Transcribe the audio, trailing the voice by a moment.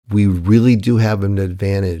we really do have an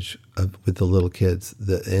advantage with the little kids,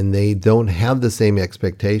 and they don't have the same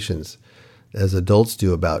expectations as adults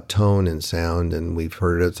do about tone and sound. And we've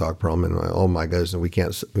heard it at Sock Prom, and oh my gosh, we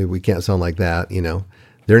can't sound like that.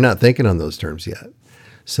 They're not thinking on those terms yet.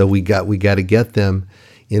 So we got to get them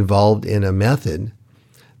involved in a method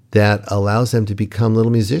that allows them to become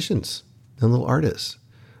little musicians and little artists.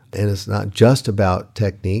 And it's not just about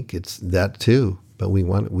technique; it's that too. But we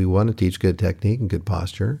want to teach good technique and good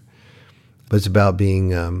posture. But it's about being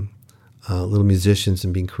little musicians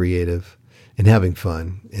and being creative and having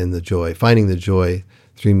fun and finding the joy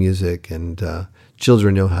through music. And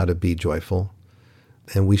children know how to be joyful,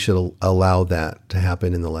 and we should allow that to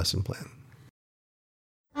happen in the lesson plan.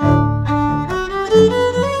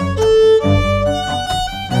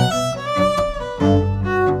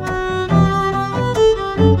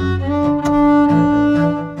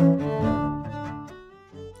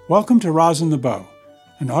 Welcome to Rosin the Bow,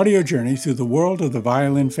 an audio journey through the world of the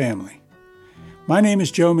violin family. My name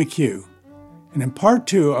is Joe McHugh, and in part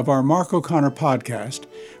 2 of our Mark O'Connor podcast,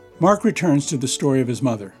 Mark returns to the story of his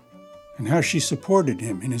mother and how she supported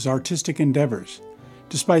him in his artistic endeavors,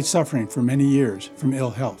 despite suffering for many years from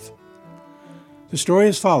ill health. The story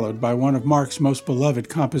is followed by one of Mark's most beloved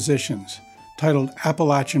compositions, titled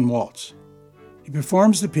Appalachian Waltz. He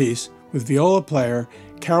performs the piece with viola player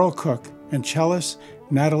Carol Cook and cellist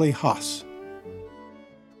Natalie Haas.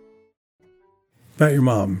 About your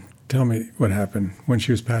mom, tell me what happened when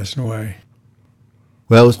she was passing away.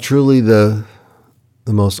 Well, it was truly the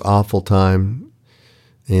most awful time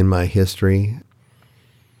in my history.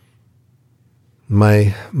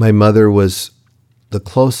 My mother was the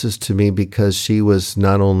closest to me because she was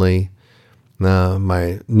not only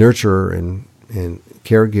my nurturer and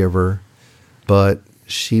caregiver, but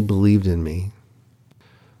she believed in me.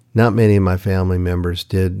 Not many of my family members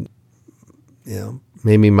did.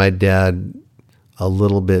 Maybe my dad a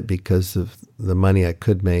little bit because of the money I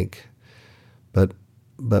could make, but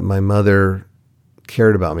my mother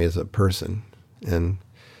cared about me as a person. And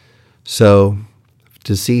so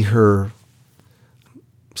to see her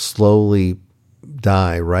slowly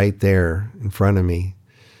die right there in front of me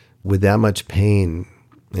with that much pain,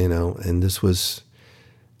 and this was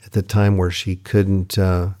at the time where she couldn't,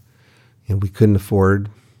 we couldn't afford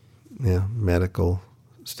medical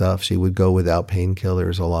stuff. She would go without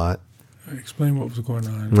painkillers a lot. Explain what was going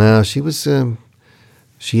on. No, she was.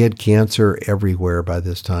 She had cancer everywhere by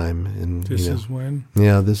this time, and this is when.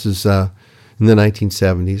 Yeah, this is in the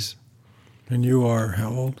 1970s. And you are how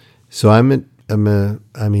old? So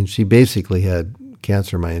she basically had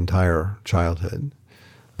cancer my entire childhood,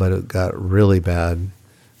 but it got really bad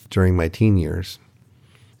during my teen years,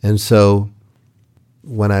 and so.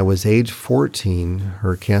 When I was age 14,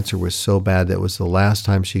 her cancer was so bad that it was the last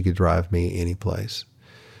time she could drive me any place,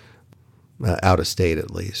 out of state at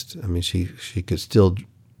least. She could still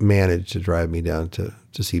manage to drive me down to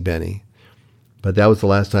see Benny, but that was the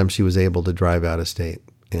last time she was able to drive out of state.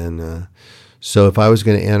 And so if I was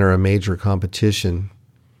going to enter a major competition,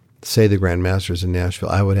 say the Grand Masters in Nashville,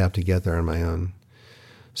 I would have to get there on my own.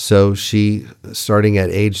 So she, starting at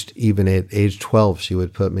age 12, she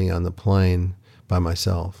would put me on the plane by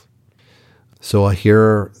myself. So I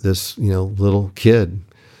hear this, little kid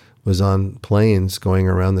was on planes going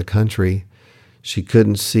around the country. She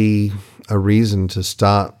couldn't see a reason to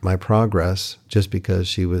stop my progress just because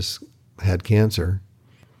she had cancer.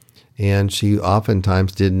 And she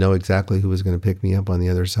oftentimes didn't know exactly who was going to pick me up on the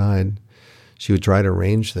other side. She would try to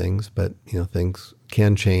arrange things, but, things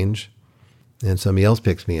can change. And somebody else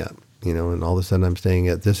picks me up, and all of a sudden I'm staying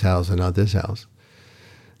at this house and not this house.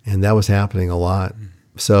 And that was happening a lot.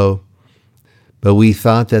 So, but we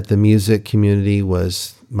thought that the music community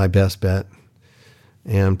was my best bet,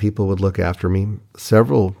 and people would look after me.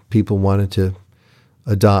 Several people wanted to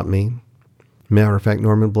adopt me. Matter of fact,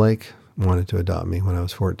 Norman Blake wanted to adopt me when I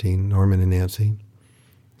was 14, Norman and Nancy.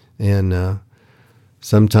 And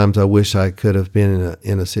sometimes I wish I could have been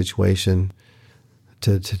in a situation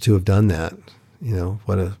to have done that.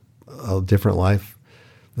 What a different life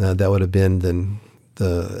that would have been than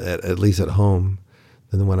at least at home,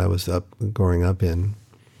 than the one I was growing up in.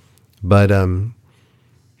 But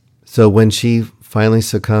so when she finally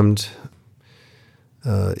succumbed,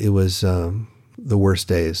 it was the worst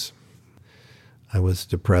days. I was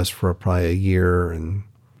depressed for probably a year, and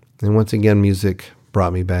once again, music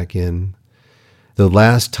brought me back in. The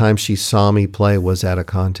last time she saw me play was at a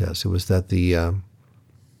contest. It was at the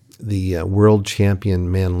World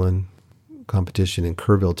Champion Mandolin competition in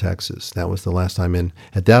Kerrville, Texas. That was the last time. And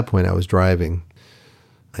at that point, I was driving,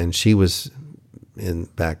 and she was in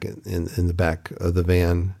the back of the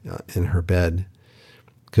van in her bed,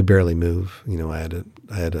 could barely move. I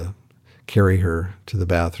had to carry her to the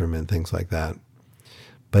bathroom and things like that.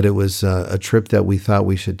 But it was a trip that we thought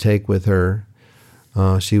we should take with her.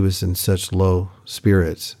 She was in such low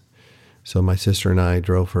spirits. So my sister and I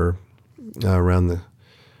drove her around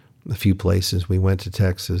the few places. We went to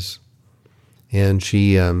Texas, and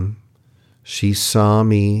she saw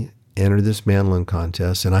me enter this mandolin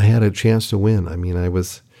contest, and I had a chance to win. I mean,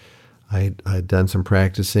 I had done some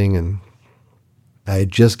practicing, and I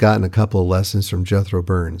had just gotten a couple of lessons from Jethro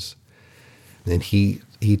Burns, and he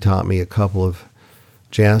taught me a couple of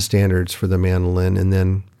jazz standards for the mandolin, and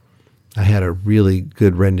then I had a really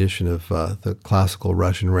good rendition of the classical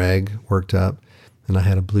Russian rag worked up, and I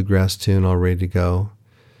had a bluegrass tune all ready to go,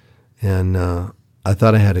 and I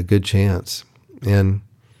thought I had a good chance, and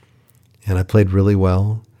I played really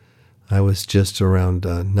well. I was just around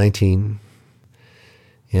 19,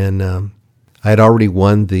 and I had already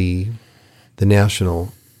won the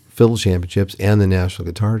National Fiddle Championships and the National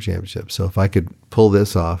Guitar Championships, so if I could pull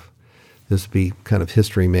this off, this would be kind of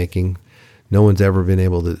history making. No one's ever been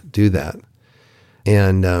able to do that.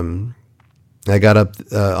 And I got up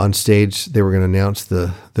on stage. They were going to announce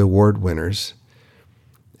the award winners.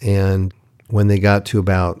 And when they got to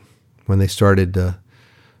when they started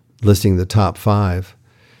listing the top 5,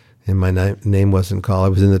 and my name wasn't called, I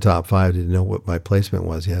was in the top 5, didn't know what my placement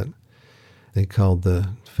was yet. They called the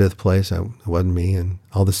 5th place. It wasn't me. And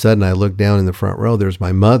all of a sudden, I looked down in the front row. There's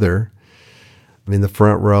my mother in the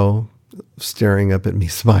front row, staring up at me,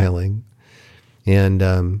 smiling.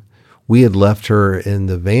 And we had left her in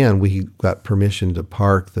the van. We got permission to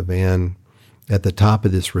park the van at the top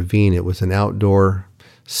of this ravine. It was an outdoor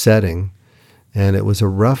setting, and it was a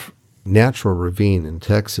rough, natural ravine in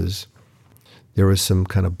Texas. There was some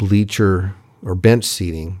kind of bleacher or bench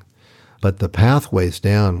seating, but the pathways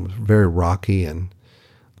down was very rocky and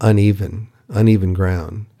uneven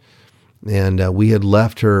ground. And we had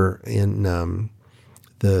left her in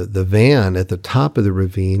the van at the top of the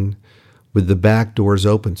ravine with the back doors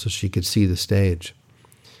open so she could see the stage.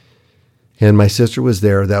 And my sister was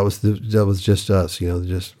there. That was just us,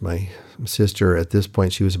 just my sister. At this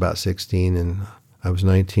point, she was about 16 and I was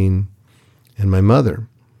 19, and my mother.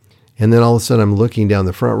 And then all of a sudden I'm looking down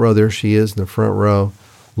the front row. There she is in the front row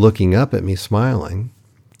looking up at me, smiling.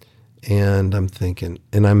 And I'm thinking,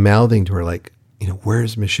 and I'm mouthing to her like,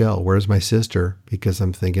 where's Michelle? Where's my sister? Because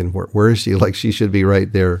I'm thinking, where is she? Like, she should be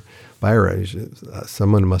right there by her.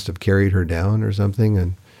 Someone must have carried her down or something,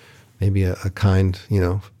 and maybe a kind,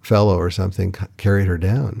 fellow or something carried her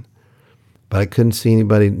down. But I couldn't see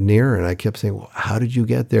anybody near her, and I kept saying, well, how did you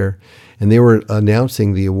get there? And they were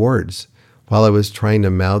announcing the awards while I was trying to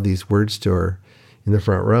mouth these words to her in the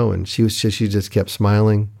front row, and she just kept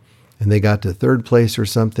smiling. And they got to 3rd place or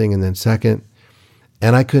something, and then 2nd.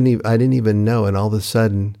 And I didn't even know. And all of a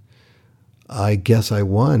sudden, I guess I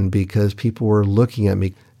won because people were looking at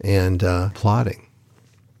me and applauding.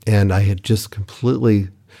 And I had just completely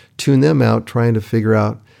tuned them out, trying to figure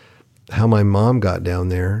out how my mom got down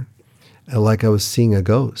there, like I was seeing a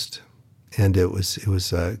ghost. And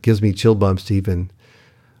it gives me chill bumps to even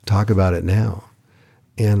talk about it now.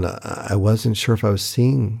 And I wasn't sure if I was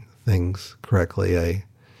seeing things correctly.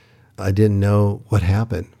 I didn't know what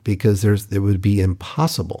happened because it would be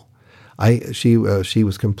impossible. She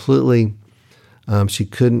was completely, she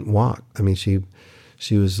couldn't walk. I mean, she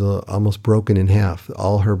was almost broken in half.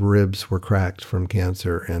 All her ribs were cracked from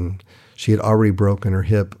cancer, and she had already broken her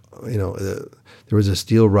hip. There was a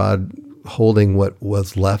steel rod holding what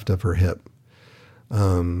was left of her hip.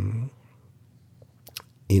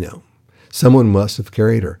 Someone must have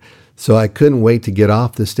carried her. So I couldn't wait to get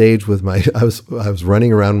off the stage with I was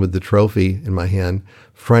running around with the trophy in my hand,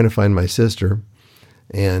 trying to find my sister,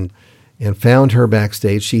 and found her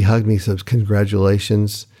backstage. She hugged me, said,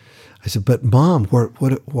 "Congratulations." I said, "But Mom,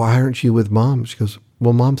 why aren't you with Mom?" She goes,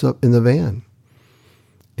 "Well, Mom's up in the van."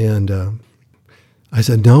 And I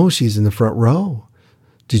said, "No, she's in the front row.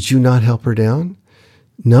 Did you not help her down?"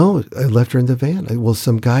 "No, I left her in the van." "Well,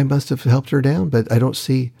 some guy must have helped her down, but I don't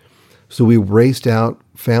see." So we raced out,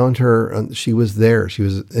 found her. She was there. She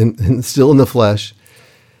was still in the flesh,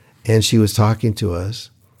 and she was talking to us.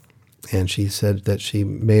 And she said that she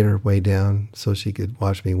made her way down so she could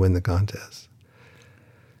watch me win the contest.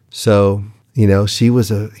 So, she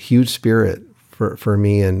was a huge spirit for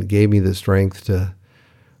me and gave me the strength to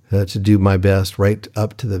do my best right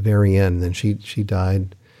up to the very end. And then she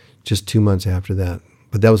died just 2 months after that.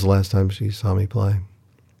 But that was the last time she saw me play.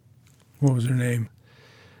 What was her name?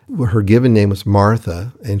 Her given name was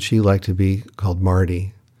Martha, and she liked to be called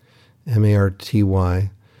Marty, Marty.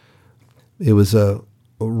 It was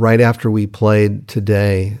right after we played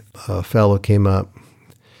Today, a fellow came up,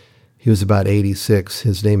 He was about 86.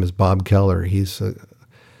 His name is Bob Keller. He's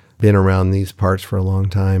been around these parts for a long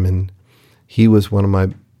time, and he was one of my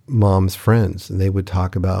mom's friends, and they would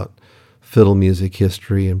talk about fiddle music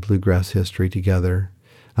history and bluegrass history together.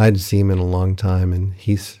 I hadn't seen him in a long time, and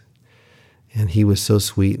he was so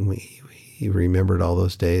sweet, and he remembered all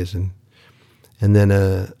those days. And then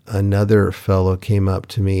another fellow came up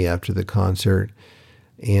to me after the concert,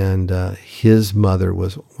 and his mother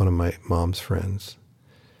was one of my mom's friends.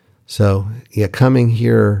 So yeah, coming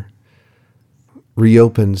here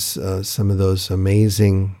reopens some of those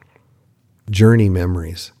amazing journey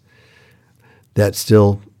memories that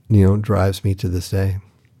still, drives me to this day.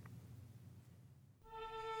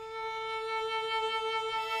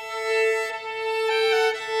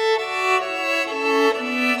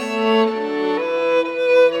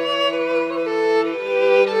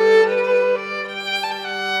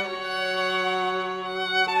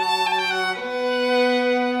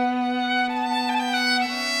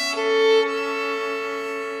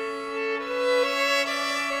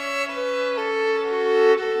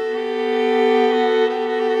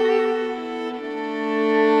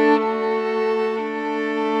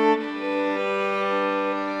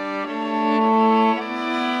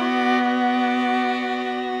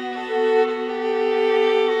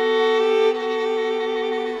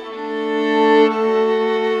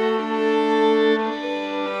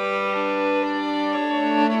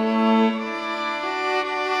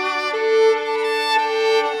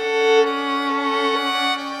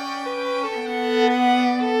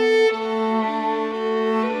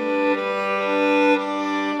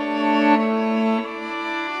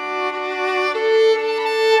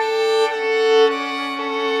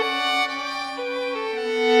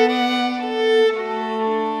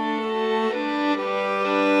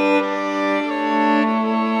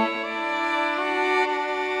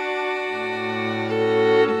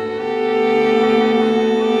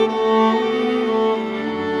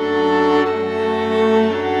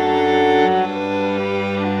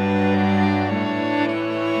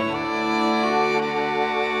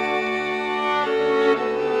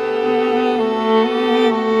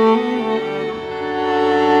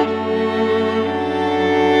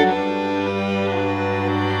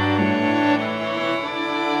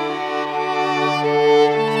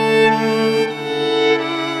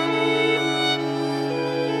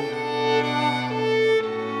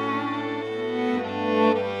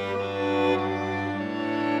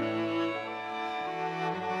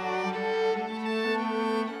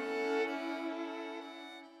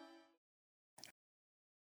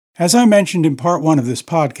 As I mentioned in part one of this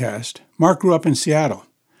podcast, Mark grew up in Seattle,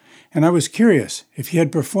 and I was curious if he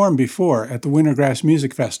had performed before at the Wintergrass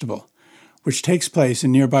Music Festival, which takes place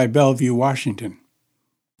in nearby Bellevue, Washington.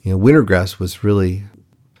 Wintergrass was really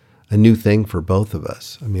a new thing for both of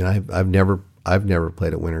us. I mean, I've never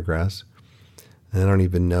played at Wintergrass, and I don't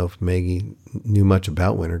even know if Maggie knew much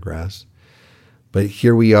about Wintergrass. But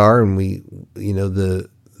here we are, and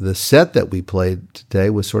the set that we played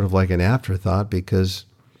today was sort of like an afterthought because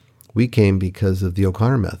we came because of the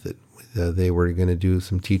O'Connor method. They were going to do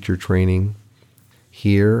some teacher training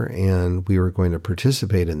here, and we were going to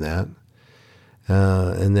participate in that.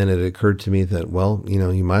 And then it occurred to me that,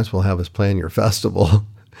 you might as well have us play in your festival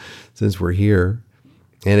since we're here.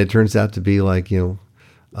 And it turns out to be like, a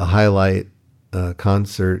highlight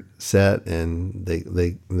concert set, and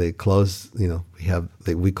they close,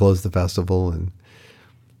 we close the festival, and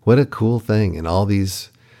what a cool thing. And all these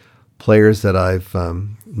players that I've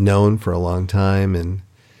known for a long time, and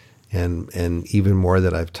even more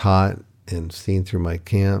that I've taught and seen through my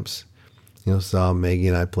camps, saw Maggie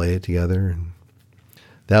and I play it together, and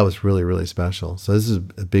that was really, really special. So this is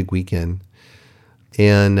a big weekend.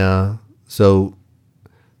 And so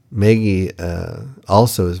Maggie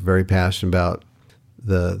also is very passionate about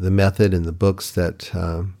the method and the books that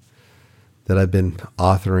I've been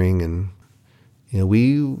authoring, and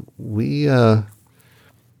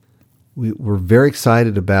we're very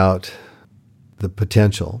excited about the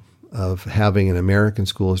potential of having an American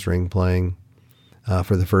school string playing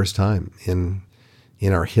for the first time in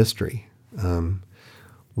our history.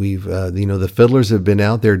 We've the fiddlers have been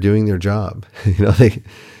out there doing their job.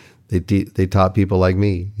 They taught people like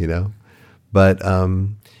me, but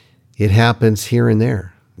it happens here and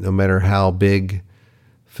there. No matter how big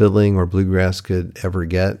fiddling or bluegrass could ever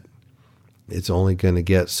get, it's only going to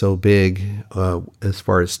get so big as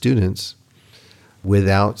far as students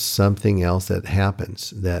without something else that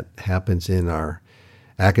happens in our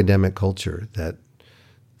academic culture,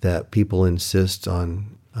 that people insist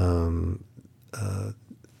on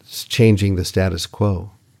changing the status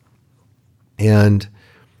quo. And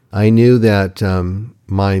I knew that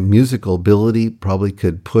my musical ability probably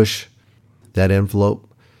could push that envelope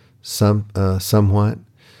somewhat,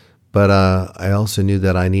 but I also knew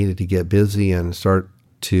that I needed to get busy and start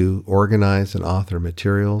to organize and author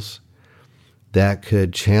materials that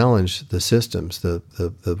could challenge the systems, the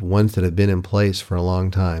ones that have been in place for a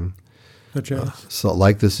long time. So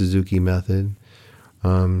like the Suzuki method,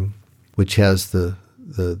 which has the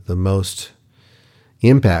most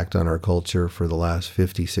impact on our culture for the last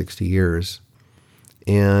 50, 60 years.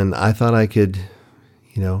 And I thought I could,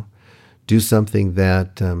 do something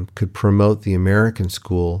that could promote the American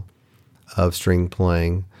school of string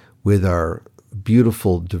playing with our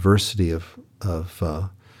beautiful diversity of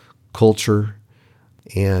culture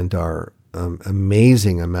and our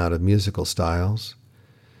amazing amount of musical styles,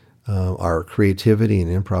 our creativity and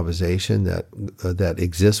improvisation that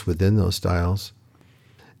exists within those styles,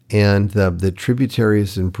 and the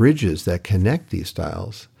tributaries and bridges that connect these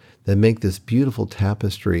styles that make this beautiful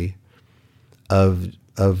tapestry of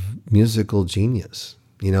musical genius.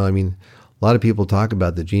 A lot of people talk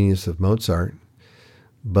about the genius of Mozart,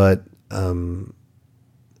 but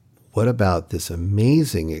what about this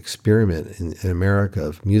amazing experiment in America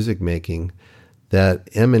of music making that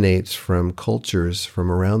emanates from cultures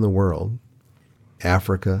from around the world,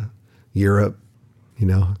 Africa, Europe,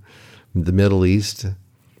 the Middle East,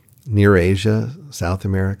 Near Asia, South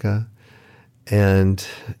America, and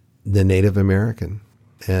the Native American.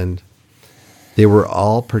 And they were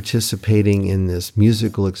all participating in this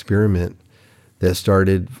musical experiment that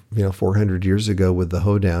started, 400 years ago with the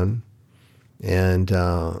hoedown, and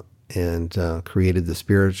created the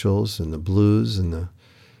spirituals and the blues and the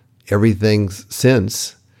everything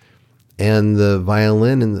since. And the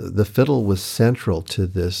violin and the fiddle was central to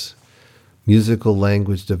this musical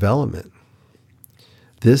language development.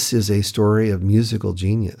 This is a story of musical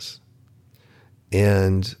genius.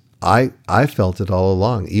 And I felt it all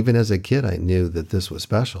along. Even as a kid, I knew that this was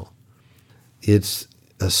special. It's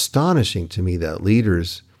astonishing to me that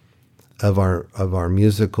leaders of our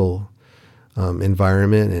musical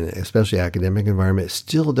environment, and especially academic environment,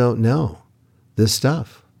 still don't know this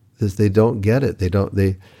stuff. They don't get it.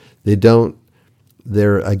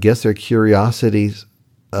 I guess their curiosity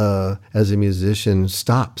as a musician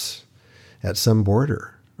stops at some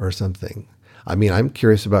border or something. I'm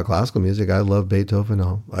curious about classical music. I love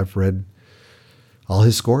Beethoven. I've read all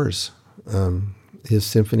his scores. His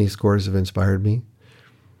symphony scores have inspired me.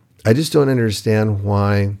 I just don't understand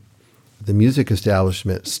why the music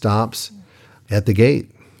establishment stops at the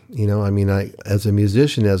gate. As a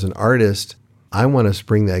musician, as an artist, I want to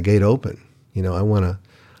spring that gate open. I want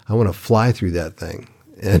to fly through that thing.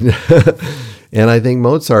 And and I think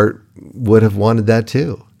Mozart would have wanted that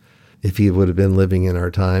too, if he would have been living in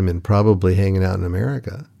our time and probably hanging out in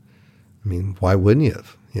America. Why wouldn't you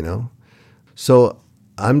have, So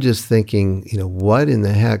I'm just thinking, what in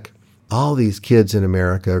the heck, all these kids in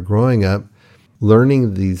America are growing up,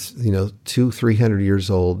 learning these, 200-300 years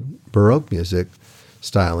old Baroque music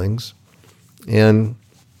stylings, and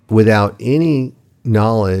without any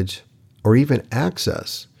knowledge or even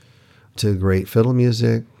access to great fiddle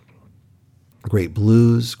music, great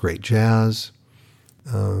blues, great jazz,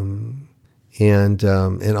 and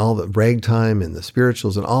all the ragtime and the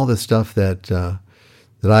spirituals and all the stuff that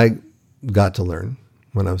I got to learn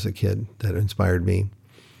when I was a kid that inspired me.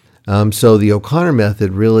 So the O'Connor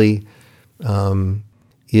method really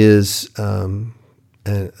is a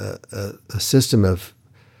system of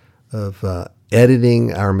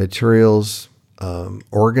editing our materials,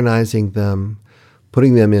 organizing them,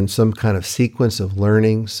 putting them in some kind of sequence of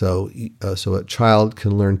learning, so a child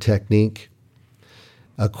can learn technique,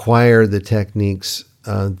 acquire the techniques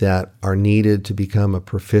that are needed to become a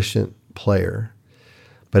proficient player,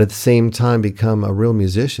 but at the same time become a real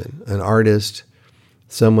musician, an artist,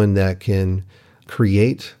 someone that can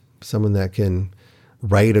create, someone that can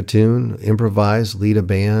write a tune, improvise, lead a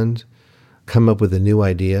band, come up with a new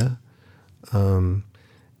idea.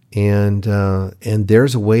 And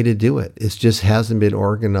there's a way to do it. It just hasn't been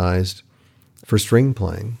organized for string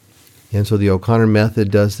playing. And so the O'Connor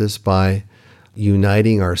method does this by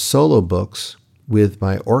uniting our solo books with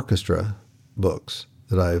my orchestra books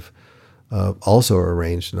that I've also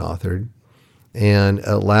arranged and authored, and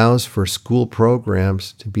allows for school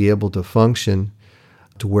programs to be able to function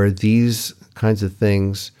to where these kinds of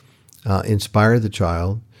things inspire the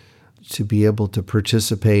child to be able to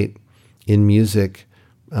participate in music,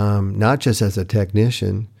 not just as a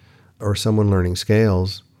technician or someone learning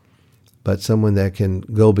scales, but someone that can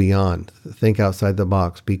go beyond, think outside the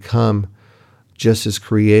box, become just as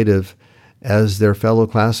creative as their fellow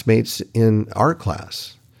classmates in art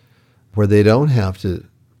class, where they don't have to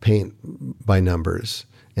paint by numbers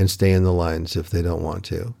and stay in the lines if they don't want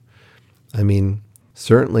to. I mean,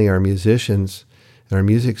 certainly our musicians and our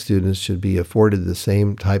music students should be afforded the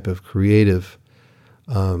same type of creative,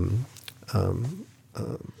 I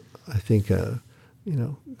think,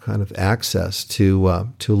 kind of access to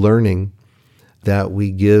learning that we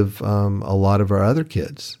give a lot of our other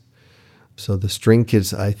kids. So the string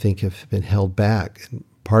kids, I think, have been held back. And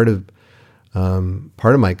part of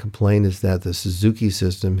my complaint is that the Suzuki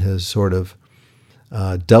system has sort of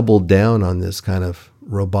doubled down on this kind of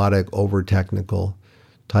robotic, over-technical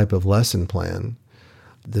type of lesson plan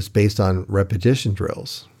that's based on repetition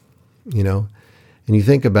drills, And you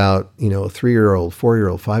think about, a 3-year-old,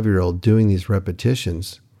 4-year-old, 5-year-old doing these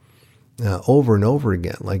repetitions over and over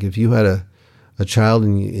again. Like if you had a child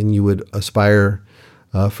and you would aspire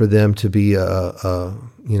for them to be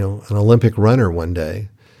an Olympic runner one day,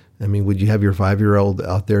 I mean, would you have your 5-year-old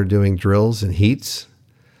out there doing drills and heats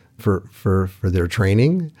for their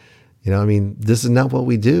training? This is not what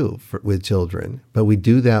we do with children, but we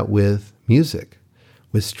do that with music,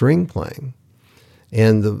 with string playing.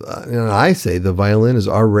 And I say the violin is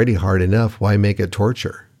already hard enough. Why make it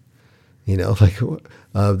torture?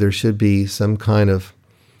 There should be some kind of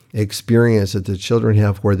experience that the children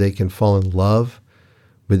have where they can fall in love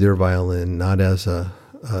with their violin, not as a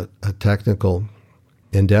technical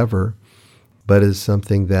endeavor, but as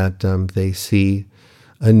something that they see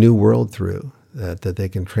a new world through, that they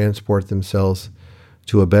can transport themselves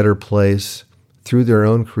to a better place through their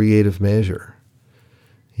own creative measure.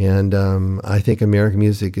 And I think American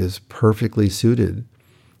music is perfectly suited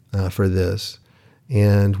for this.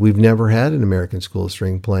 And we've never had an American school of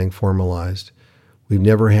string playing formalized. We've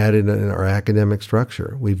never had it in our academic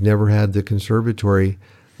structure. We've never had the conservatory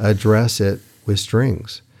address it with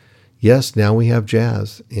strings. Yes, now we have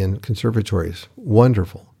jazz in conservatories.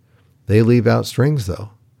 Wonderful. They leave out strings, though.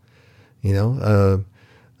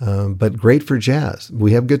 But great for jazz.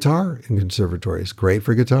 We have guitar in conservatories. Great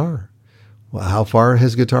for guitar. Well, how far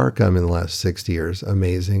has guitar come in the last 60 years?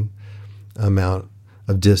 Amazing amount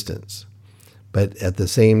of distance. But at the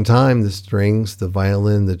same time, the strings, the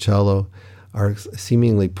violin, the cello are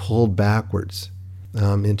seemingly pulled backwards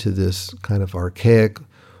into this kind of archaic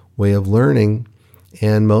way of learning.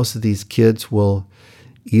 And most of these kids will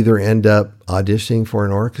either end up auditioning for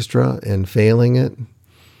an orchestra and failing it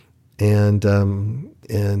and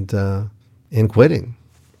quitting.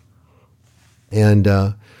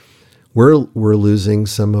 And we're losing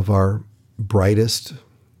some of our brightest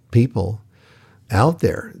people out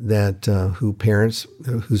there that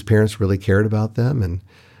whose parents really cared about them and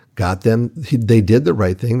got them. They did the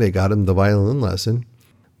right thing. They got them the violin lesson,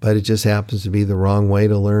 but it just happens to be the wrong way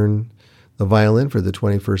to learn the violin for the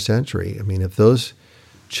 21st century. I mean, if those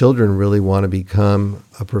children really want to become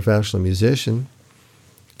a professional musician,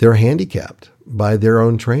 they're handicapped by their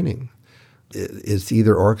own training. It's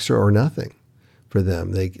either orchestra or nothing for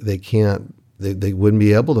them. They can't. They wouldn't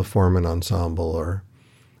be able to form an ensemble or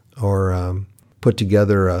put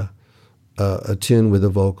together a tune with a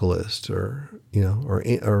vocalist or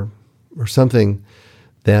something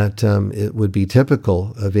that it would be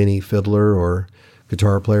typical of any fiddler or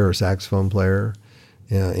guitar player or saxophone player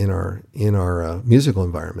in our musical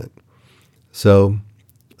environment. So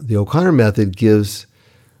the O'Connor method gives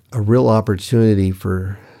a real opportunity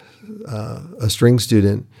for a string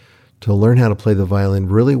student to learn how to play the violin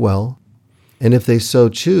really well. And if they so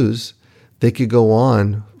choose, they could go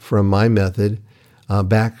on from my method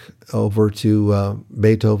back over to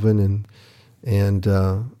Beethoven and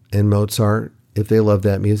Mozart. If they love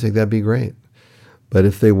that music, that'd be great. But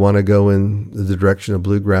if they want to go in the direction of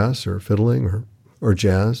bluegrass or fiddling or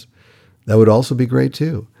jazz, that would also be great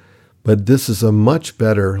too. But this is a much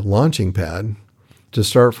better launching pad to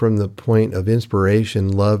start from the point of inspiration,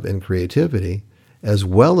 love, and creativity, as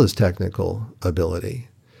well as technical ability,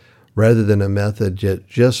 rather than a method that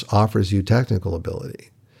just offers you technical ability.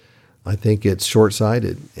 I think it's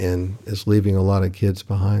short-sighted and it's leaving a lot of kids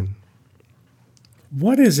behind.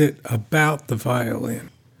 What is it about the violin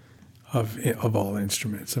of all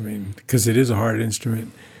instruments? I mean, because it is a hard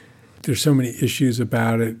instrument. There's so many issues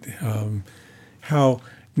about it. How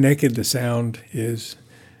naked the sound is.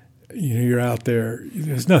 You're out there.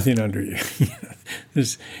 There's nothing under you.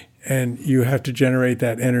 And you have to generate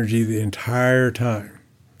that energy the entire time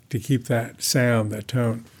to keep that sound, that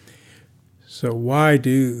tone. So why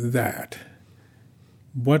do that?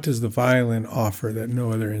 What does the violin offer that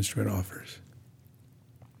no other instrument offers?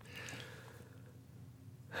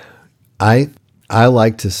 I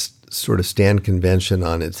like to sort of stand convention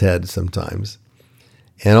on its head sometimes.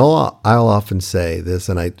 And I'll often say this,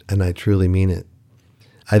 and I truly mean it.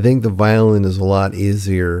 I think the violin is a lot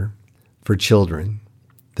easier for children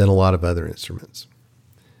than a lot of other instruments.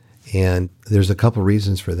 And there's a couple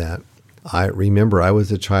reasons for that. I remember I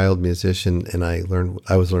was a child musician and I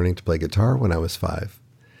was learning to play guitar when I was 5.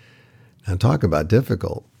 Now talk about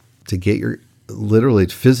difficult to get literally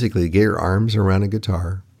physically get your arms around a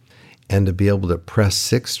guitar and to be able to press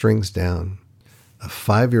 6 strings down. A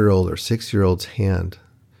 5-year-old or 6-year-old's hand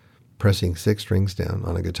pressing 6 strings down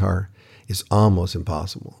on a guitar is almost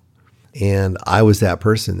impossible. And I was that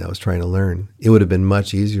person that was trying to learn. It would have been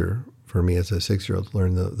much easier for me as a 6-year-old to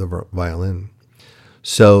learn the violin.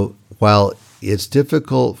 So while it's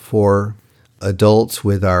difficult for adults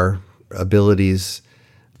with our abilities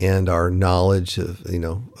and our knowledge of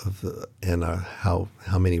how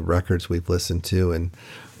many records we've listened to and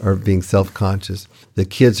are being self-conscious, the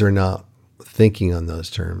kids are not thinking on those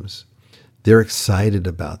terms. They're excited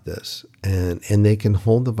about this, and they can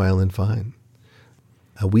hold the violin fine.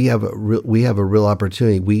 We have a real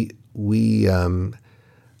opportunity. We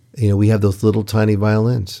have those little tiny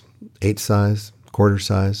violins, 8 size, quarter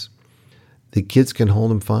size. The kids can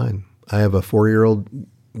hold them fine. I have a 4-year-old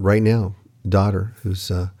right now, daughter,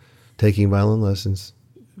 who's taking violin lessons,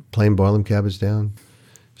 playing Boil 'em Cabbage Down.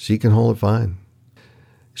 She can hold it fine.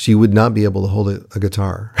 She would not be able to hold a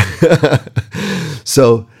guitar,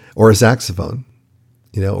 or a saxophone,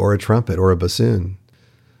 or a trumpet or a bassoon.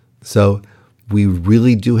 So we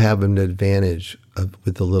really do have an advantage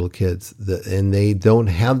with the little kids, and they don't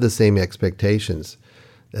have the same expectations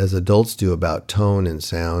as adults do about tone and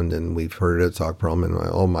sound. And we've heard it talk Perlman,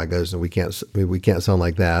 oh my goodness, we can't sound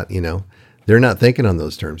like that. They're not thinking on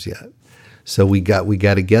those terms yet. So we got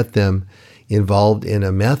to get them involved in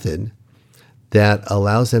a method that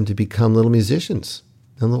allows them to become little musicians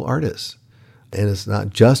and little artists. And it's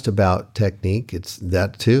not just about technique; it's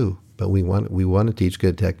that too. But we want to teach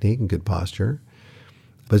good technique and good posture.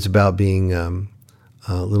 But it's about being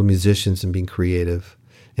little musicians and being creative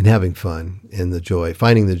and having fun and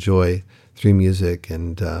finding the joy through music.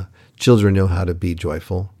 And children know how to be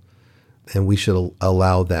joyful, and we should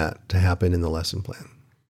allow that to happen in the lesson plan.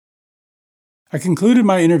 I concluded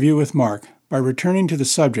my interview with Mark by returning to the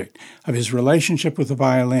subject of his relationship with the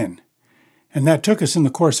violin, and that took us in the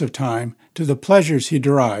course of time to the pleasures he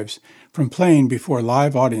derives from playing before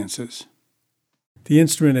live audiences. The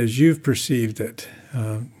instrument as you've perceived it,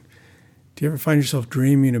 do you ever find yourself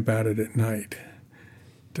dreaming about it at night?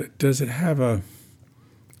 Does it have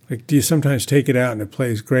do you sometimes take it out and it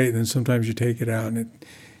plays great, and then sometimes you take it out and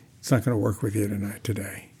it's not going to work with you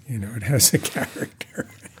today? It has a character.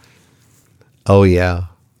 Oh, yeah.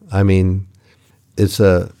 I mean, it's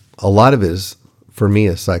a lot of it is, for me,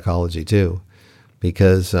 is psychology too,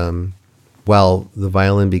 because while the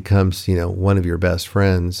violin becomes, one of your best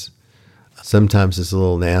friends, sometimes it's a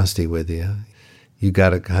little nasty with you. You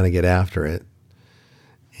got to kind of get after it.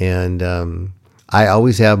 And I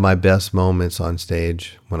always have my best moments on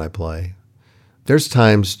stage when I play. There's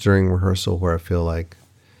times during rehearsal where I feel like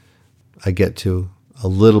I get to a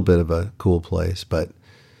little bit of a cool place, but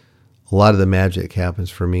a lot of the magic happens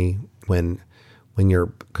for me when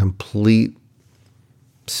your complete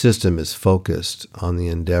system is focused on the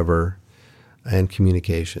endeavor and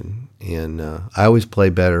communication. And I always play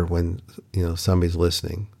better when somebody's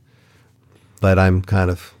listening. But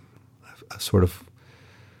I've sort of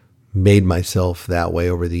made myself that way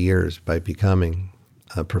over the years by becoming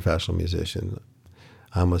a professional musician.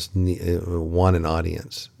 I almost want an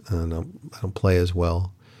audience, and I don't play as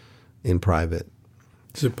well in private.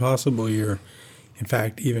 Is it possible you're, in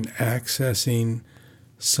fact, even accessing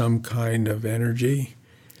some kind of energy?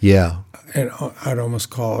 Yeah. And I'd almost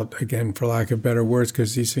call it, again, for lack of better words,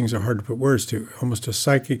 because these things are hard to put words to, almost a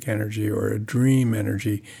psychic energy or a dream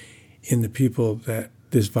energy in the people that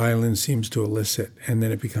this violin seems to elicit, and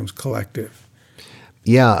then it becomes collective.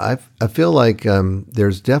 Yeah, I feel like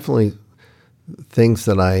there's definitely things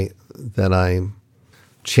that I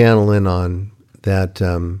channel in on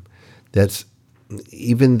that's,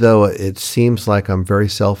 even though it seems like I'm very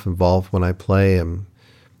self-involved when I play,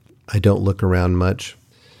 I don't look around much,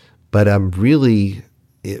 but I'm really,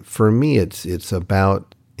 for me, it's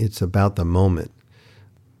about the moment,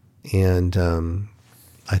 and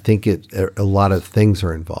I think a lot of things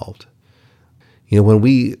are involved. When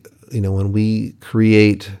we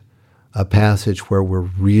create a passage where we're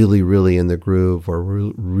really, really in the groove or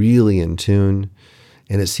really in tune,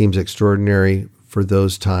 and it seems extraordinary for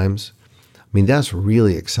those times, that's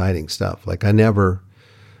really exciting stuff. Like I never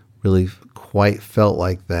really quite felt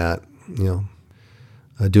like that,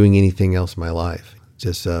 doing anything else in my life.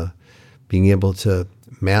 Just being able to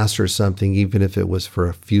master something, even if it was for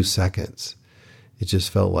a few seconds, It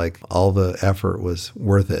just felt like all the effort was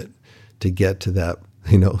worth it to get to that,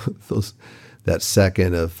 that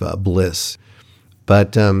second of bliss.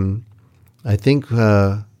 But I think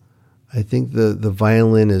the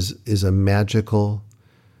violin is a magical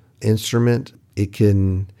instrument. I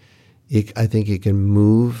think it can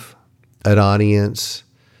move an audience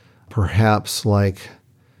perhaps like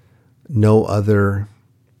no other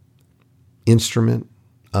instrument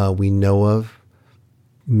we know of.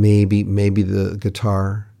 Maybe the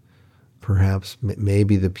guitar, perhaps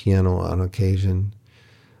maybe the piano on occasion.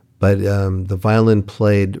 But the violin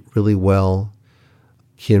played really well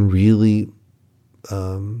can really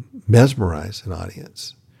mesmerize an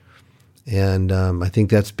audience. And I think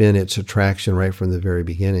that's been its attraction right from the very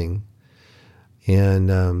beginning.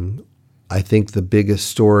 And I think the biggest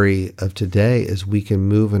story of today is we can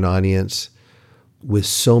move an audience with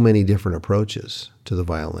so many different approaches to the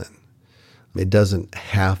violin. It doesn't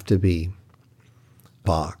have to be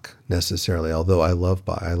Bach necessarily, although I love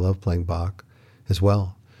Bach. I love playing Bach as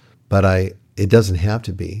well. But it doesn't have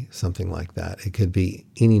to be something like that. It could be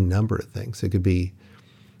any number of things. It could be,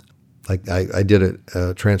 like I did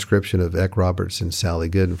a transcription of Eck Robertson's Sally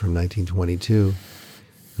Gooden from 1922,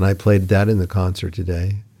 and I played that in the concert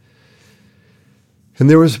today. And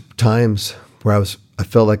there was times where I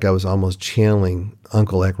felt like I was almost channeling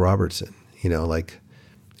Uncle Eck Robertson. Like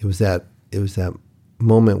it was that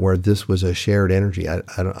moment where this was a shared energy.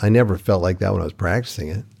 I never felt like that when I was practicing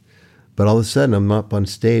it, but all of a sudden I'm up on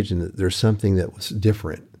stage and there's something that was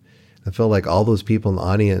different. I felt like all those people in the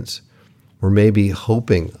audience were maybe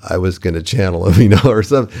hoping I was going to channel them, or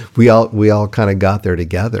something. We all kind of got there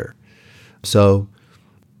together. So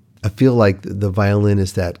I feel like the violin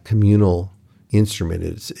is that communal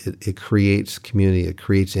instrument. It creates community. It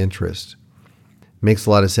creates interest. It makes a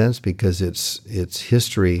lot of sense because its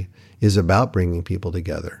history is about bringing people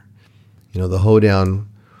together. The hoedown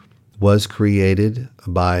was created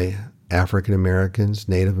by African Americans,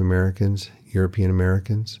 Native Americans, European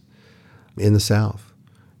Americans in the South.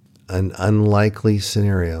 An unlikely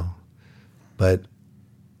scenario, but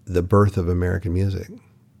the birth of American music.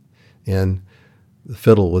 And the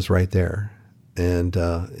fiddle was right there, and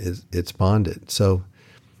it spawned it. So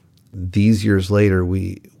these years later,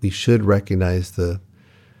 we should recognize the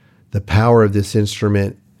power of this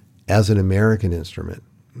instrument as an American instrument,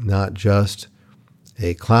 not just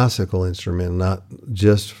a classical instrument, not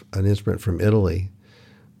just an instrument from Italy,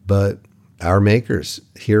 but our makers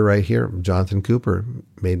right here. Jonathan Cooper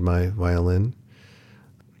made my violin.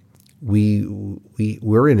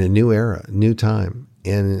 We're in a new era, new time,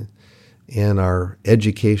 and our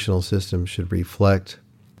educational system should reflect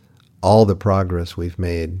all the progress we've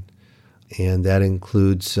made, and that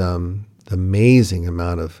includes the amazing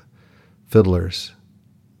amount of fiddlers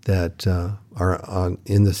that are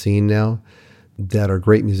in the scene now that are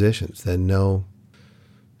great musicians, that know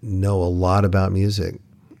a lot about music.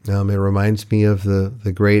 It reminds me of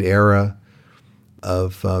the great era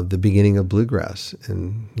of the beginning of bluegrass,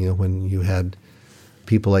 and when you had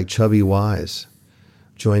people like Chubby Wise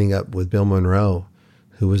joining up with Bill Monroe,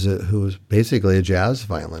 who was basically a jazz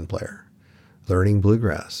violin player, learning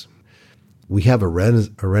bluegrass. We have a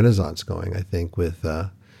renaissance going, I think, with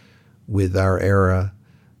our era,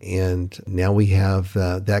 and now we have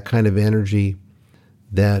that kind of energy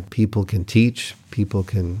that people can teach, people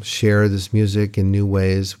can share this music in new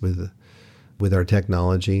ways with our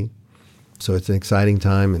technology. So it's an exciting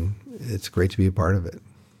time, and it's great to be a part of it.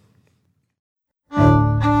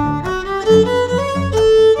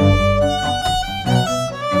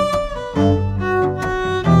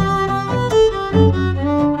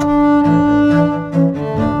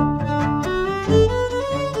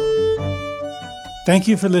 Thank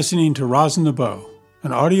you for listening to Rosin the Bow,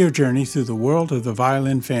 an audio journey through the world of the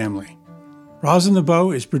violin family. Rosin the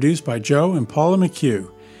Bow is produced by Joe and Paula McHugh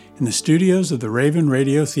in the studios of the Raven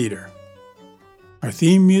Radio Theater. Our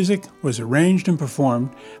theme music was arranged and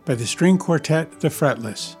performed by the string quartet The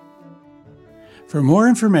Fretless. For more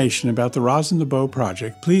information about the Rosin the Bow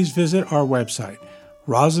project, please visit our website,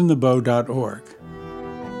 rosinthebow.org.